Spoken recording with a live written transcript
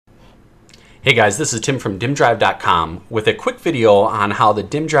Hey guys, this is Tim from Dimmdrive.com with a quick video on how the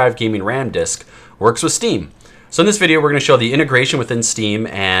Dimmdrive gaming RAM disk works with Steam. So in this video, we're going to show the integration within Steam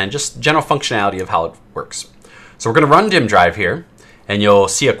and just general functionality of how it works. So we're going to run Dimmdrive here, and you'll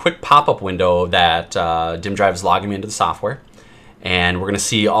see a quick pop-up window that Dimmdrive is logging me into the software. And we're going to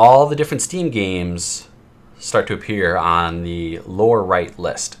see all the different Steam games start to appear on the lower right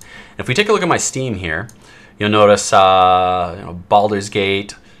list. And if we take a look at my Steam here, you'll notice Baldur's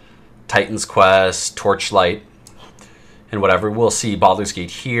Gate, Titan's Quest, Torchlight, and whatever. We'll see Baldur's Gate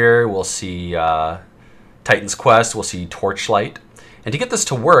here. We'll see Titan's Quest. We'll see Torchlight. And to get this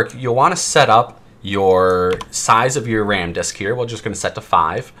to work, you'll want to set up your size of your RAM disk here. We're just going to set to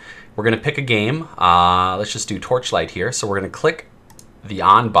 5. We're going to pick a game. Let's just do Torchlight here. So we're going to click the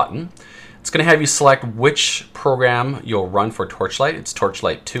on button. It's going to have you select which program you'll run for Torchlight. It's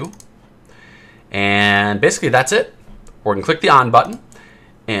Torchlight 2. And basically that's it. We're going to click the on button.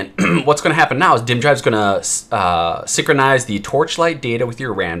 And what's going to happen now is Dimmdrive is going to synchronize the Torchlight data with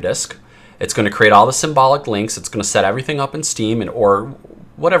your RAM disk. It's going to create all the symbolic links. It's going to set everything up in Steam or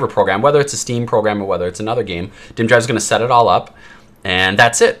whatever program, whether it's a Steam program or whether it's another game. Dimmdrive is going to set it all up, and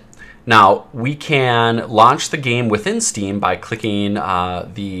that's it. Now, we can launch the game within Steam by clicking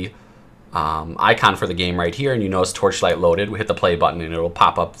the icon for the game right here, and you notice Torchlight loaded. We hit the play button, and it'll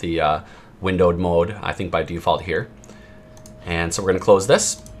pop up the windowed mode, I think by default here. And so we're going to close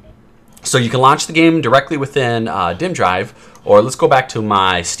this. So you can launch the game directly within Dimmdrive, or let's go back to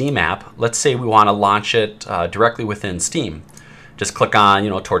my Steam app. Let's say we want to launch it directly within Steam. Just click on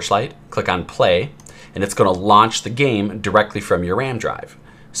Torchlight, click on play, and it's going to launch the game directly from your RAM drive.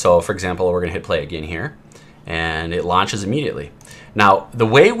 So for example, we're going to hit play again here, and it launches immediately. Now, the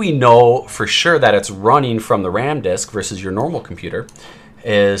way we know for sure that it's running from the RAM disk versus your normal computer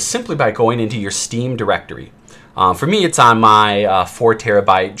is simply by going into your Steam directory. For me, it's on my 4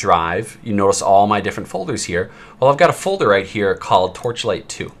 terabyte drive. You notice all my different folders here. Well, I've got a folder right here called Torchlight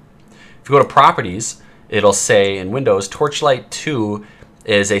 2. If you go to Properties, it'll say in Windows, Torchlight 2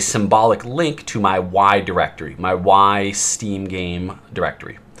 is a symbolic link to my Y directory, my Y Steam game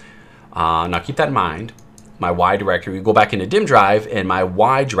directory. Now keep that in mind, my Y directory. We go back into Dimmdrive, and my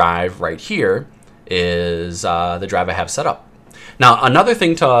Y drive right here is the drive I have set up. Now, another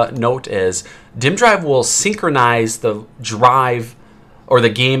thing to note is Dimmdrive will synchronize the drive or the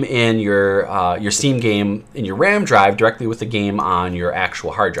game in your Steam game in your RAM drive directly with the game on your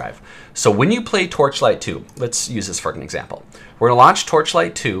actual hard drive. So when you play Torchlight 2, let's use this for an example. We're going to launch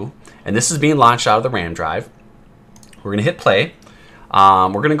Torchlight 2, and this is being launched out of the RAM drive. We're going to hit play.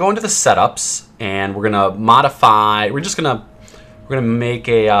 We're going to go into the setups, and we're going to modify. We're going to make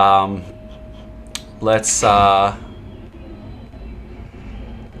a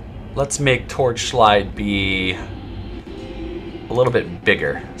let's make Torchlight be a little bit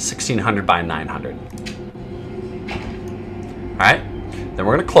bigger, 1600 by 900. All right, then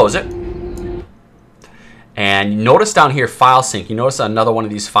we're going to close it. And notice down here, file sync. You notice another one of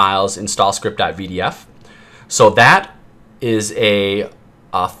these files, install script.vdf. So that is a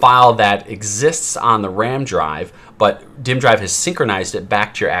file that exists on the RAM drive, but Dimmdrive has synchronized it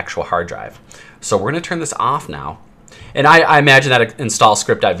back to your actual hard drive. So we're going to turn this off now. And I imagine that install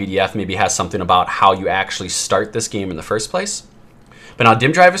script.vdf maybe has something about how you actually start this game in the first place. But now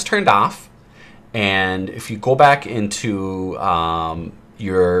Dimmdrive is turned off, and if you go back into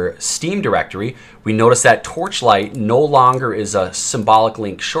your Steam directory, we notice that Torchlight no longer is a symbolic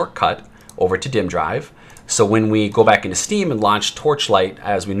link shortcut over to Dimmdrive. So when we go back into Steam and launch Torchlight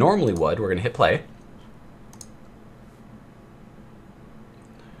as we normally would, we're going to hit play.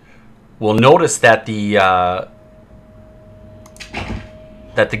 We'll notice that the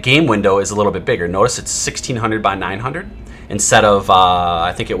game window is a little bit bigger. Notice it's 1600 by 900 instead of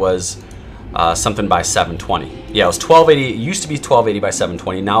I think it was something by 720. Yeah, it was 1280. It used to be 1280 by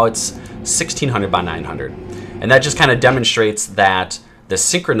 720. Now it's 1600 by 900, and that just kind of demonstrates that the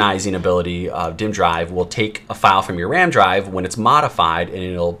synchronizing ability of Dimmdrive will take a file from your RAM drive when it's modified, and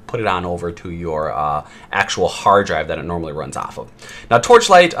it'll put it on over to your actual hard drive that it normally runs off of. Now,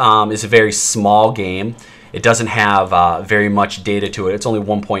 Torchlight is a very small game. It doesn't have very much data to it. It's only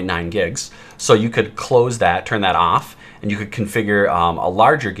 1.9 gigs. So you could close that, turn that off, and you could configure a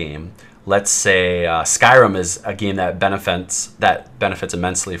larger game. Let's say Skyrim is a game that benefits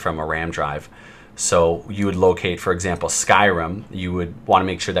immensely from a RAM drive. So you would locate, for example, Skyrim. You would want to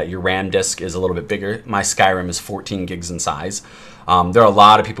make sure that your RAM disk is a little bit bigger. My Skyrim is 14 gigs in size. There are a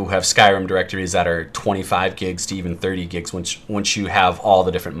lot of people who have Skyrim directories that are 25 gigs to even 30 gigs once you have all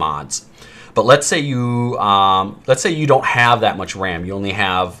the different mods. But let's say you don't have that much RAM. You only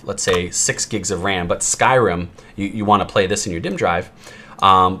have, let's say, 6 gigs of RAM. But Skyrim, you want to play this in your Dimmdrive.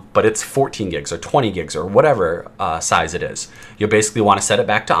 but it's 14 gigs or 20 gigs or whatever size it is. You'll basically want to set it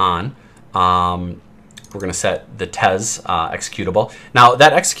back to on. We're going to set the TES executable. Now,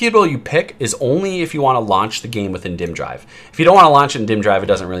 that executable you pick is only if you want to launch the game within Dimmdrive. If you don't want to launch it in Dimmdrive, it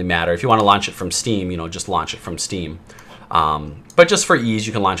doesn't really matter. If you want to launch it from Steam, just launch it from Steam. But just for ease,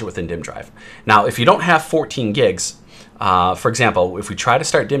 you can launch it within Dimmdrive. Now, if you don't have 14 gigs, for example, if we try to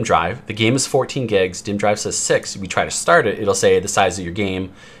start Dimmdrive, the game is 14 gigs, Dimmdrive says 6, we try to start it, it'll say the size of your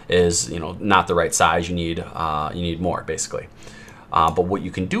game is not the right size, you need more, basically. But what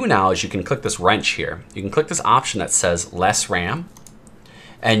you can do now is you can click this wrench here. You can click this option that says less RAM,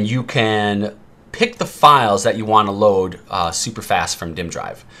 and you can pick the files that you want to load super fast from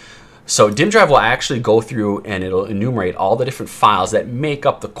Dimmdrive. So Dimmdrive will actually go through and it'll enumerate all the different files that make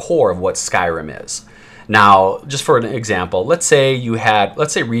up the core of what Skyrim is. Now, just for an example, let's say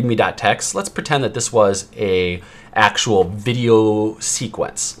readme.txt. Let's pretend that this was a actual video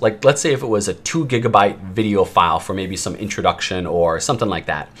sequence. Like, let's say if it was a 2 GB video file for maybe some introduction or something like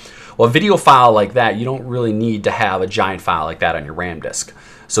that. Well, a video file like that, you don't really need to have a giant file like that on your RAM disk.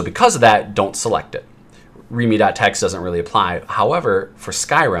 So because of that, don't select it. readme.txt doesn't really apply. However, for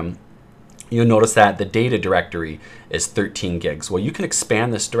Skyrim, you'll notice that the data directory is 13 gigs. Well, you can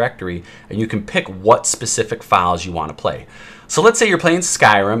expand this directory and you can pick what specific files you want to play. So let's say you're playing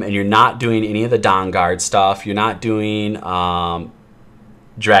Skyrim and you're not doing any of the Dawnguard stuff. You're not doing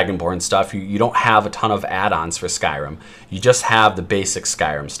Dragonborn stuff. You don't have a ton of add-ons for Skyrim. You just have the basic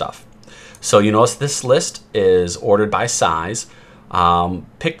Skyrim stuff. So you notice this list is ordered by size.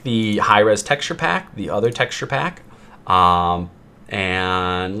 Pick the high-res texture pack, the other texture pack, and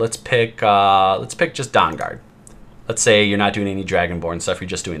let's pick just Dawnguard. Let's say you're not doing any Dragonborn stuff, you're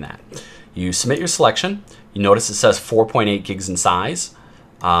just doing that. You submit your selection. You notice it says 4.8 gigs in size.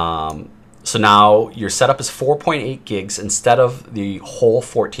 So now your setup is 4.8 gigs instead of the whole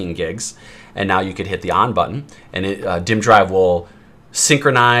 14 gigs. And now you could hit the on button, and Dimmdrive will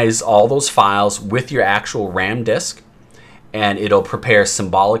synchronize all those files with your actual RAM disk, and it'll prepare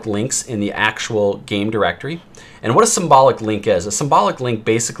symbolic links in the actual game directory. And what a symbolic link is, a symbolic link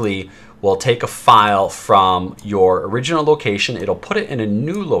basically will take a file from your original location, it'll put it in a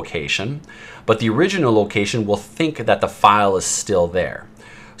new location, but the original location will think that the file is still there.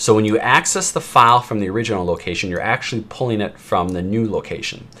 So when you access the file from the original location, you're actually pulling it from the new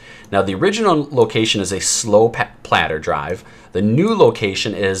location. Now, the original location is a slow platter drive. The new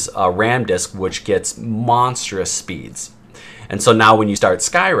location is a RAM disk, which gets monstrous speeds. And so now when you start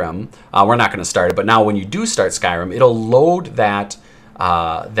Skyrim, we're not going to start it, but now when you do start Skyrim, it'll load that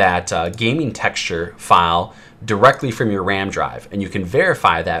gaming texture file directly from your RAM drive. And you can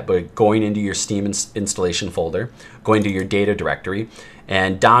verify that by going into your Steam installation folder, going to your data directory,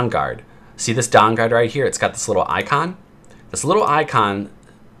 and Dawnguard. See this Dawnguard right here? It's got this little icon. This little icon,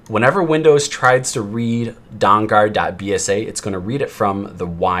 whenever Windows tries to read dawnguard.bsa, it's going to read it from the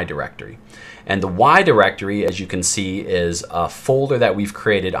Y directory. And the Y directory, as you can see, is a folder that we've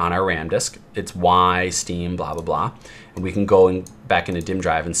created on our RAM disk. It's Y, Steam, blah, blah, blah. And we can go back into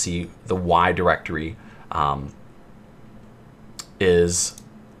Dimmdrive and see the Y directory is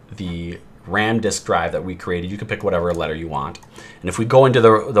the RAM disk drive that we created. You can pick whatever letter you want. And if we go into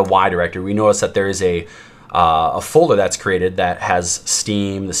the Y directory, we notice that there is a folder that's created that has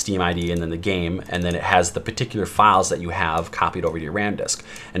Steam, the Steam ID, and then the game, and then it has the particular files that you have copied over to your RAM disk.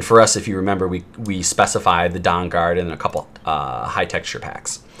 And for us, if you remember, we specified the Dawnguard and a couple high texture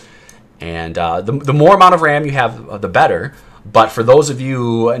packs. And the more amount of RAM you have, the better. But for those of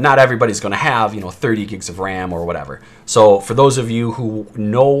you, not everybody's going to have 30 gigs of RAM or whatever. So for those of you who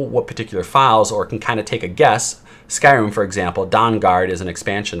know what particular files or can kind of take a guess, Skyrim, for example, Dawnguard is an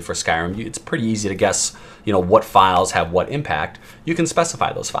expansion for Skyrim. It's pretty easy to guess, what files have what impact. You can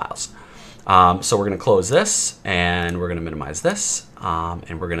specify those files. So we're going to close this, and we're going to minimize this,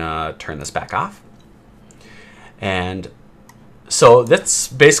 and we're going to turn this back off. And so that's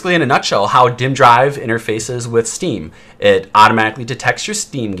basically, in a nutshell, how Dimmdrive interfaces with Steam. It automatically detects your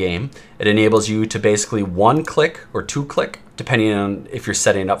Steam game. It enables you to basically one-click or two-click, depending on if you're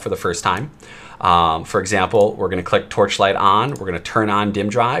setting it up for the first time. For example, we're going to click Torchlight on. We're going to turn on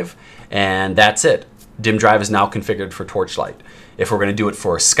Dimmdrive, and that's it. Dimmdrive is now configured for Torchlight. If we're going to do it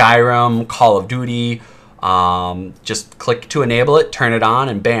for Skyrim, Call of Duty, just click to enable it, turn it on,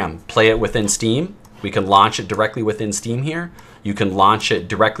 and bam, play it within Steam. We can launch it directly within Steam here. You can launch it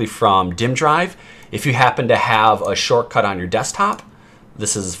directly from Dimmdrive. If you happen to have a shortcut on your desktop,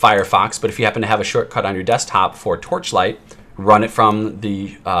 this is Firefox, but if you happen to have a shortcut on your desktop for Torchlight, run it from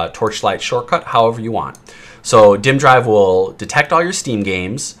the Torchlight shortcut however you want. So Dimmdrive will detect all your Steam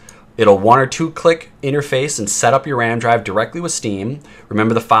games. It'll 1 or 2 click interface and set up your RAM drive directly with Steam.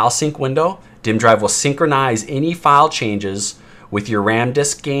 Remember the file sync window? Dimmdrive will synchronize any file changes with your RAM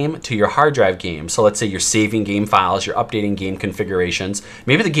disk game to your hard drive game. So let's say you're saving game files, you're updating game configurations.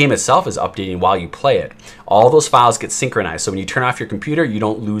 Maybe the game itself is updating while you play it. All those files get synchronized. So when you turn off your computer, you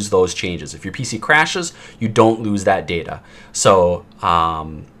don't lose those changes. If your PC crashes, you don't lose that data. So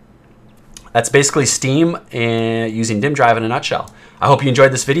that's basically Steam using Dimmdrive in a nutshell. I hope you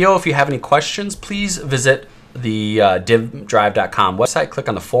enjoyed this video. If you have any questions, please visit the Dimmdrive.com website, click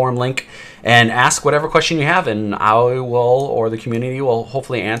on the forum link, and ask whatever question you have, and I will, or the community will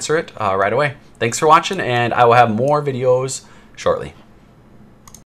hopefully answer it right away. Thanks for watching, and I will have more videos shortly.